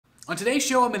On today's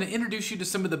show, I'm going to introduce you to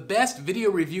some of the best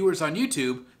video reviewers on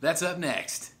YouTube. That's up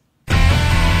next.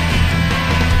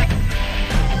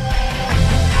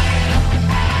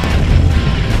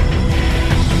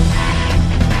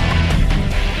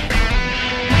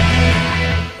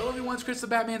 It's Chris the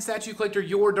Batman Statue Collector,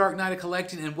 your Dark Knight of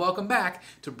Collecting, and welcome back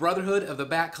to Brotherhood of the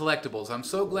Bat Collectibles. I'm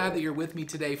so glad that you're with me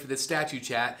today for this statue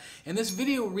chat, and this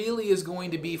video really is going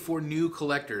to be for new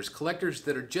collectors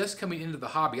that are just coming into the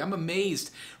hobby. I'm amazed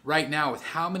right now with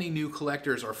how many new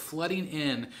collectors are flooding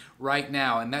in right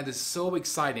now, and that is so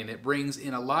exciting. It brings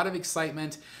in a lot of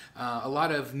excitement, a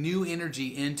lot of new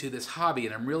energy into this hobby,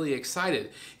 and I'm really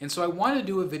excited. And so I want to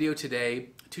do a video today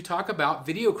to talk about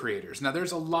video creators. Now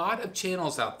there's a lot of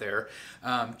channels out there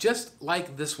just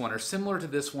like this one or similar to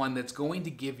this one that's going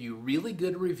to give you really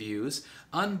good reviews,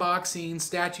 unboxing,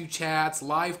 statue chats,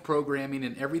 live programming,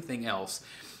 and everything else.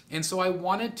 And so I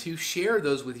wanted to share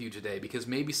those with you today because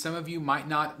maybe some of you might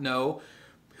not know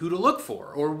who to look for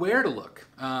or where to look.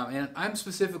 And I'm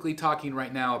specifically talking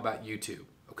right now about YouTube.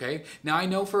 Okay? Now I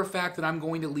know for a fact that I'm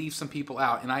going to leave some people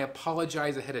out, and I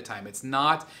apologize ahead of time. It's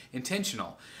not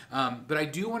intentional. But I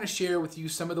do want to share with you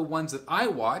some of the ones that I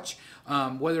watch,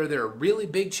 whether they're really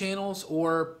big channels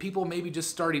or people maybe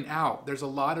just starting out. There's a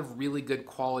lot of really good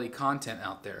quality content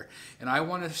out there. And I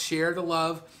want to share the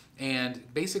love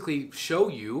and basically show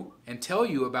you and tell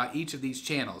you about each of these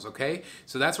channels, okay?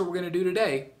 So that's what we're going to do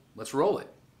today. Let's roll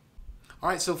it.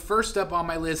 Alright, so first up on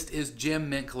my list is Gem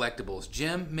Mint Collectibles.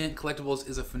 Gem Mint Collectibles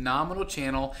is a phenomenal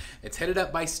channel. It's headed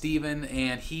up by Steven,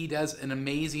 and he does an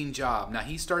amazing job. Now,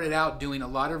 he started out doing a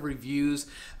lot of reviews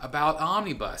about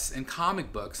omnibus and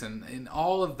comic books and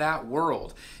all of that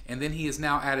world. And then he has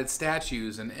now added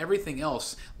statues and everything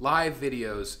else, live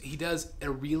videos. He does a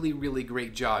really, really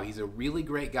great job. He's a really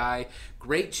great guy,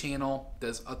 great channel,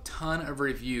 does a ton of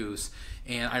reviews,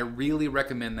 and I really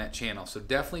recommend that channel. So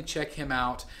definitely check him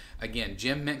out. Again,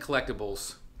 Gem Mint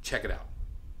Collectibles, check it out.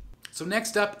 So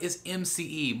next up is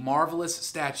MCE, Marvelous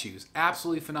Statues.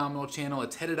 Absolutely phenomenal channel.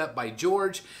 It's headed up by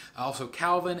George, also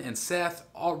Calvin and Seth.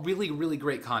 All really, really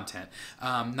great content.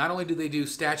 Not only do they do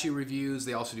statue reviews,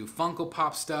 they also do Funko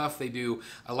Pop stuff. They do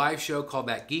a live show called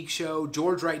That Geek Show.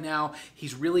 George right now,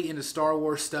 he's really into Star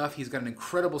Wars stuff. He's got an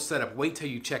incredible setup. Wait till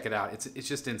you check it out. It's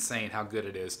just insane how good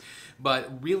it is.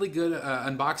 But really good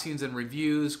unboxings and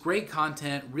reviews. Great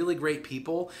content. Really great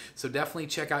people. So definitely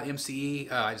check out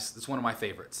MCE. It's one of my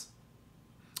favorites.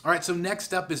 Alright, so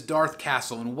next up is Darth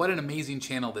Castle, and what an amazing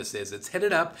channel this is. It's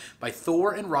headed up by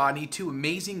Thor and Rodney, two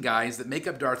amazing guys that make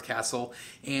up Darth Castle,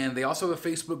 and they also have a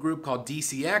Facebook group called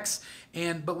DCX,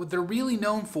 but what they're really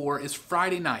known for is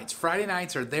Friday nights. Friday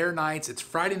nights are their nights. It's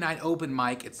Friday night open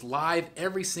mic. It's live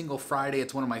every single Friday.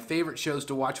 It's one of my favorite shows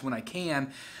to watch when I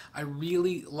can. I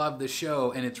really love the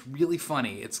show, and it's really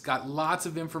funny. It's got lots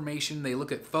of information. They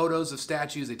look at photos of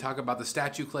statues. They talk about the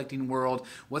statue collecting world,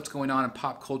 what's going on in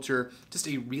pop culture. Just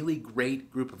a really great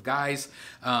group of guys.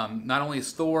 Not only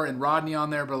is Thor and Rodney on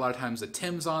there, but a lot of times the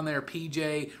Tim's on there,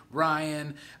 PJ,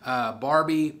 Ryan,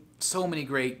 Barbie. So many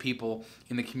great people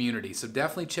in the community. So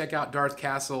definitely check out Darth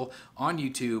Castle on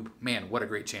YouTube. Man, what a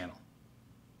great channel.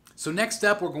 So next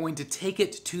up, we're going to take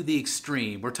it to the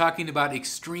extreme. We're talking about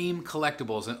Extreme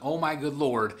Collectibles, and oh my good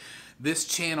lord, this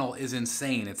channel is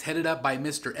insane. It's headed up by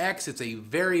Mr. X. It's a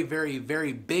very, very,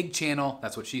 very big channel.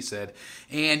 That's what she said.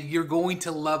 And you're going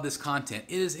to love this content.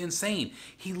 It is insane.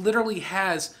 He literally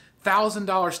has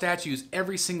 $1,000 statues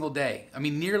every single day. I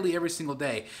mean, nearly every single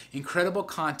day. Incredible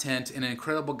content and an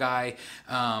incredible guy.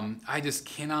 I just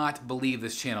cannot believe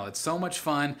this channel. It's so much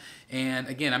fun. And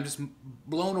again, I'm just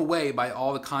blown away by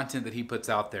all the content that he puts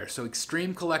out there. So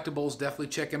Extreme Collectibles, definitely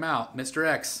check him out. Mr.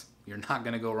 X, you're not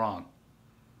going to go wrong.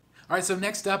 Alright, so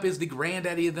next up is the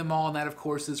granddaddy of them all, and that of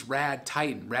course is Rad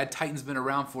Titan. Rad Titan's been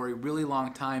around for a really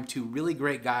long time. Two really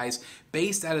great guys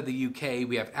based out of the UK.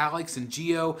 We have Alex and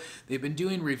Gio. They've been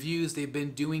doing reviews, they've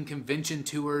been doing convention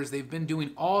tours, they've been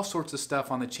doing all sorts of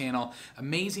stuff on the channel.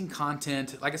 Amazing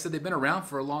content. Like I said, they've been around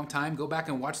for a long time. Go back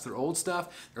and watch their old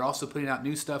stuff. They're also putting out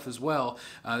new stuff as well.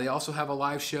 They also have a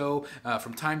live show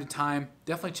from time to time.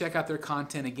 Definitely check out their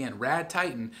content. Again, Rad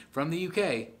Titan from the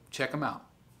UK. Check them out.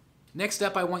 Next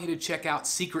up, I want you to check out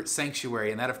Secret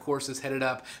Sanctuary, and that, of course, is headed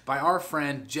up by our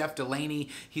friend Jeff Delaney.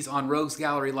 He's on Rogues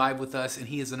Gallery Live with us, and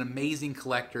he is an amazing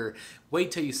collector.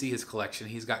 Wait till you see his collection.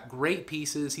 He's got great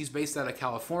pieces. He's based out of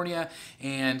California,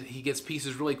 and he gets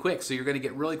pieces really quick, so you're going to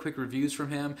get really quick reviews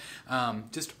from him.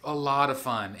 Just a lot of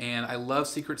fun, and I love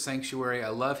Secret Sanctuary. I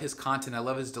love his content. I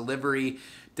love his delivery.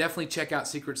 Definitely check out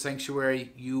Secret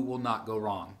Sanctuary. You will not go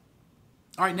wrong.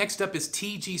 All right, next up is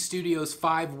TG Studios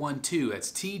 512.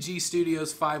 That's TG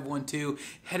Studios 512,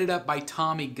 headed up by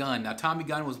Tommy Gunn. Now, Tommy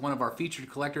Gunn was one of our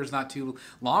featured collectors not too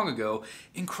long ago.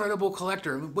 Incredible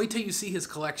collector. Wait till you see his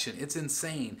collection. It's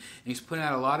insane. And he's putting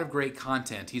out a lot of great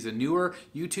content. He's a newer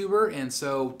YouTuber, and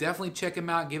so definitely check him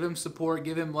out. Give him support.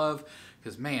 Give him love.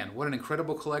 Because, man, what an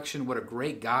incredible collection. What a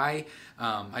great guy.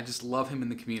 I just love him in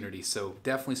the community, so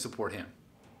definitely support him.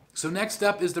 So next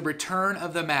up is the return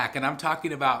of the Mac, and I'm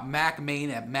talking about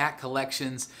McMackin at Mac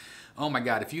Collections. Oh my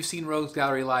God, if you've seen Rogues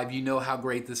Gallery Live, you know how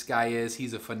great this guy is.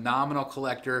 He's a phenomenal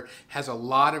collector, has a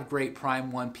lot of great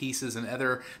Prime 1 pieces and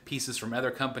other pieces from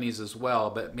other companies as well.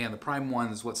 But man, the Prime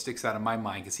 1 is what sticks out in my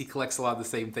mind because he collects a lot of the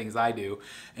same things I do.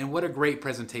 And what a great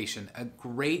presentation. A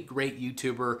great, great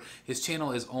YouTuber. His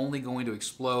channel is only going to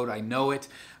explode. I know it.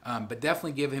 But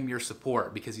definitely give him your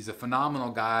support because he's a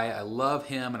phenomenal guy. I love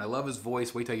him and I love his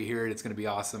voice. Wait till you hear it. It's going to be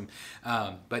awesome.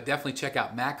 But definitely check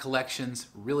out Mac Collections.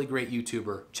 Really great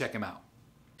YouTuber. Check him out.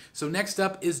 So next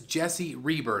up is Jesse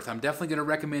Rebirth. I'm definitely going to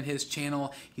recommend his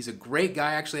channel. He's a great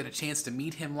guy. I actually had a chance to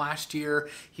meet him last year.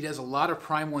 He does a lot of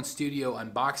Prime 1 Studio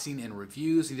unboxing and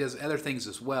reviews. He does other things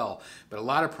as well, but a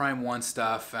lot of Prime 1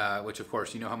 stuff, which of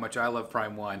course you know how much I love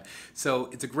Prime 1. So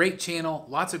it's a great channel,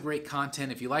 lots of great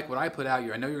content. If you like what I put out,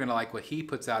 I know you're going to like what he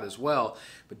puts out as well,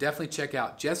 but definitely check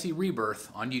out Jesse Rebirth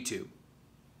on YouTube.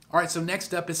 All right, so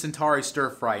next up is Centauri Stir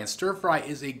Fry, and Stir Fry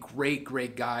is a great,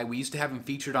 great guy. We used to have him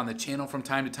featured on the channel from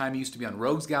time to time. He used to be on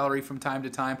Rogues Gallery from time to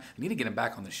time. I need to get him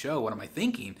back on the show. What am I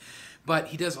thinking? But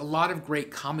he does a lot of great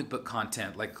comic book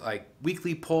content, like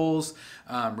weekly polls,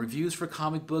 reviews for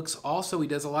comic books. Also, he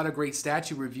does a lot of great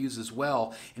statue reviews as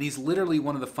well, and he's literally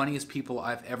one of the funniest people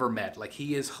I've ever met. Like,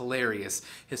 he is hilarious.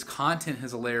 His content is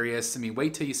hilarious. I mean,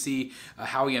 wait till you see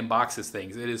how he unboxes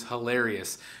things. It is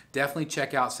hilarious. Definitely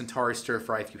check out Centauri Stir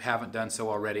Fry if you haven't done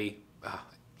so already.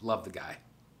 Love the guy.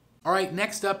 All right,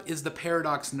 next up is the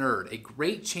Paradox Nerd, a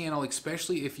great channel,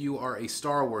 especially if you are a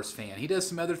Star Wars fan. He does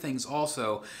some other things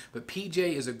also, but PJ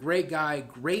is a great guy,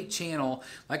 great channel.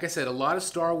 Like I said, a lot of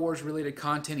Star Wars related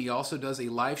content. He also does a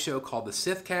live show called the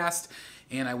Sithcast,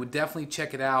 and I would definitely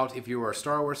check it out if you are a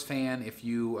Star Wars fan, if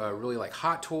you really like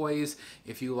Hot Toys,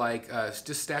 if you like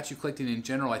just statue collecting in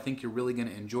general. I think you're really going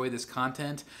to enjoy this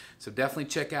content, so definitely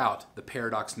check out the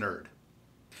Paradox Nerd.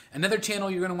 Another channel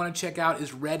you're going to want to check out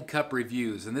is Red Cup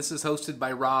Reviews, and this is hosted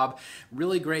by Rob.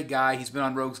 Really great guy. He's been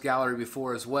on Rogues Gallery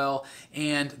before as well,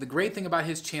 and the great thing about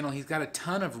his channel, he's got a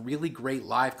ton of really great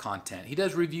live content. He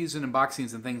does reviews and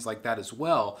unboxings and things like that as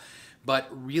well, but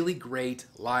really great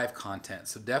live content.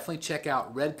 So definitely check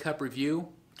out Red Cup Review.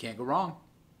 Can't go wrong.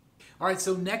 All right,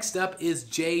 so next up is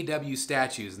JW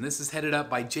Statues, and this is headed up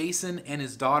by Jason and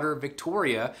his daughter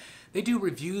Victoria. They do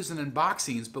reviews and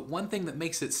unboxings, but one thing that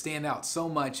makes it stand out so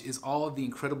much is all of the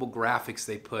incredible graphics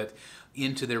they put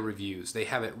into their reviews. They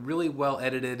have it really well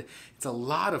edited. It's a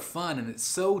lot of fun, and it's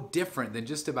so different than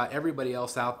just about everybody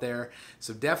else out there.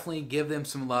 So definitely give them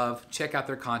some love. Check out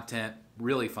their content.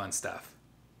 Really fun stuff.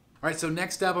 All right, so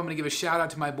next up, I'm going to give a shout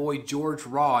out to my boy George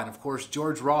Raw. And of course,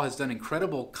 George Raw has done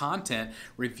incredible content,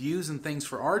 reviews and things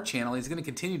for our channel. He's going to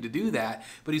continue to do that,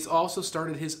 but he's also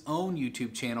started his own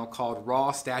YouTube channel called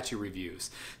Raw Statue Reviews.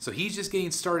 So he's just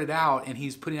getting started out, and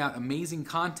he's putting out amazing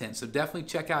content. So definitely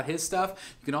check out his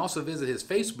stuff. You can also visit his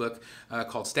Facebook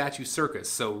called Statue Circus.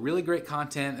 So really great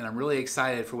content, and I'm really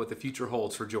excited for what the future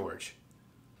holds for George.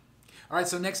 All right,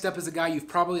 so next up is a guy you've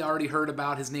probably already heard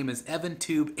about. His name is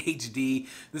EvanTube HD.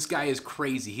 This guy is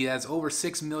crazy. He has over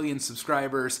 6 million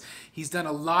subscribers. He's done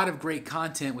a lot of great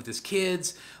content with his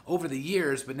kids over the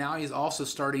years, but now he's also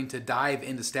starting to dive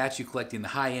into statue collecting, the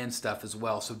high-end stuff as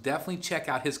well. So definitely check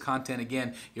out his content.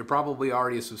 Again, you're probably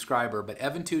already a subscriber, but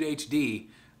EvanTube HD,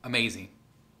 amazing.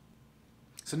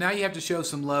 So now you have to show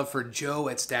some love for Joe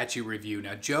at Statue Review.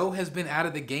 Now, Joe has been out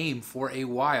of the game for a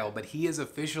while, but he is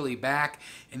officially back,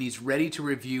 and he's ready to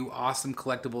review awesome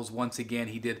collectibles once again.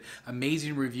 He did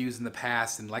amazing reviews in the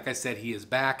past, and like I said, he is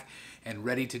back and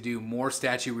ready to do more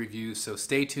statue reviews, so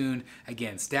stay tuned.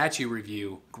 Again, Statue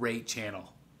Review, great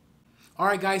channel.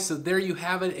 Alright guys, so there you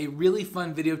have it, a really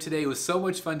fun video today. It was so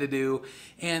much fun to do,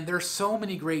 and there are so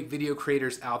many great video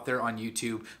creators out there on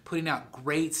YouTube putting out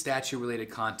great statue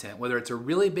related content. Whether it's a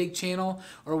really big channel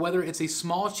or whether it's a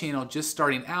small channel just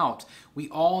starting out, we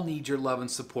all need your love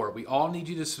and support. We all need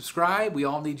you to subscribe, we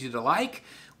all need you to like,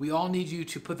 We all need you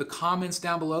to put the comments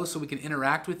down below so we can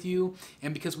interact with you,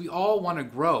 and because we all want to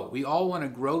grow. We all want to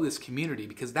grow this community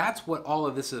because that's what all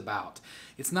of this is about.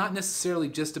 It's not necessarily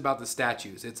just about the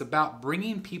statues. It's about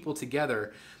bringing people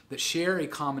together that share a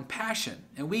common passion.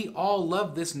 And we all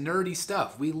love this nerdy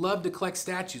stuff. We love to collect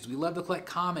statues. We love to collect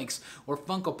comics or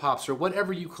Funko Pops or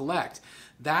whatever you collect.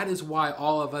 That is why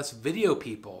all of us video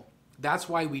people, that's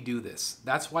why we do this.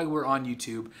 That's why we're on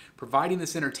YouTube, providing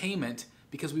this entertainment,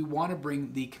 because we want to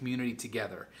bring the community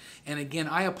together. And again,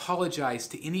 I apologize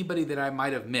to anybody that I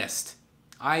might have missed.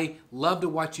 I love to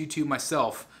watch YouTube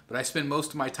myself, but I spend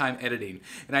most of my time editing.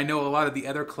 And I know a lot of the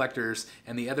other collectors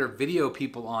and the other video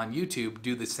people on YouTube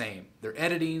do the same. They're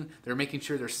editing, they're making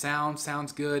sure their sound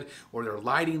sounds good, or their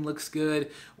lighting looks good,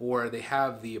 or they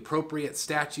have the appropriate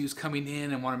statues coming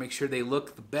in and want to make sure they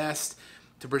look the best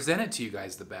to present it to you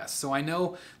guys the best. So I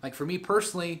know, like for me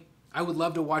personally, I would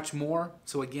love to watch more.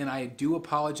 So again, I do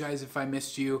apologize if I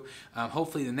missed you.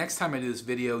 Hopefully the next time I do this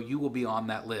video, you will be on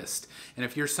that list. And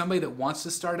if you're somebody that wants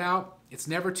to start out, it's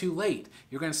never too late.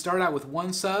 You're going to start out with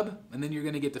 1 sub, and then you're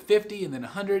going to get to 50, and then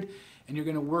 100, and you're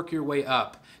going to work your way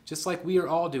up, just like we are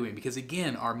all doing. Because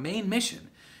again, our main mission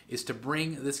is to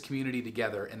bring this community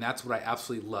together, and that's what I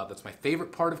absolutely love. That's my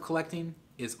favorite part of collecting,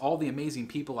 is all the amazing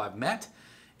people I've met,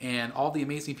 and all the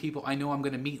amazing people I know I'm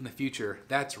going to meet in the future.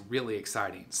 That's really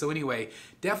exciting. So anyway,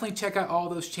 definitely check out all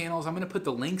those channels. I'm going to put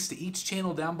the links to each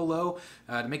channel down below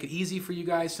to make it easy for you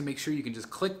guys to make sure you can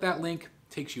just click that link,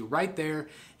 takes you right there,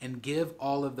 and give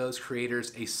all of those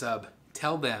creators a sub.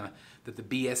 Tell them that the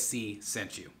BSC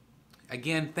sent you.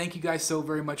 Again, thank you guys so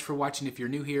very much for watching. If you're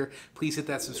new here, please hit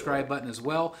that subscribe button as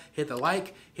well. Hit the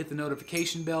like, hit the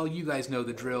notification bell. You guys know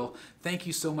the drill. Thank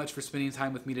you so much for spending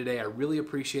time with me today. I really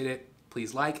appreciate it.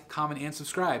 Please like, comment, and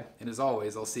subscribe. And as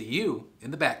always, I'll see you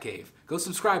in the Batcave. Go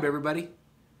subscribe, everybody.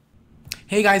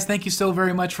 Hey guys, thank you so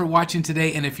very much for watching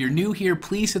today. And if you're new here,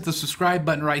 please hit the subscribe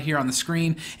button right here on the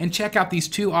screen and check out these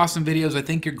 2 awesome videos. I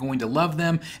think you're going to love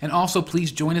them. And also,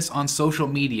 please join us on social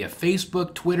media,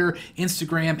 Facebook, Twitter,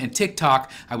 Instagram, and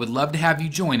TikTok. I would love to have you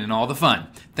join in all the fun.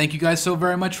 Thank you guys so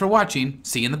very much for watching.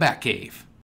 See you in the Batcave.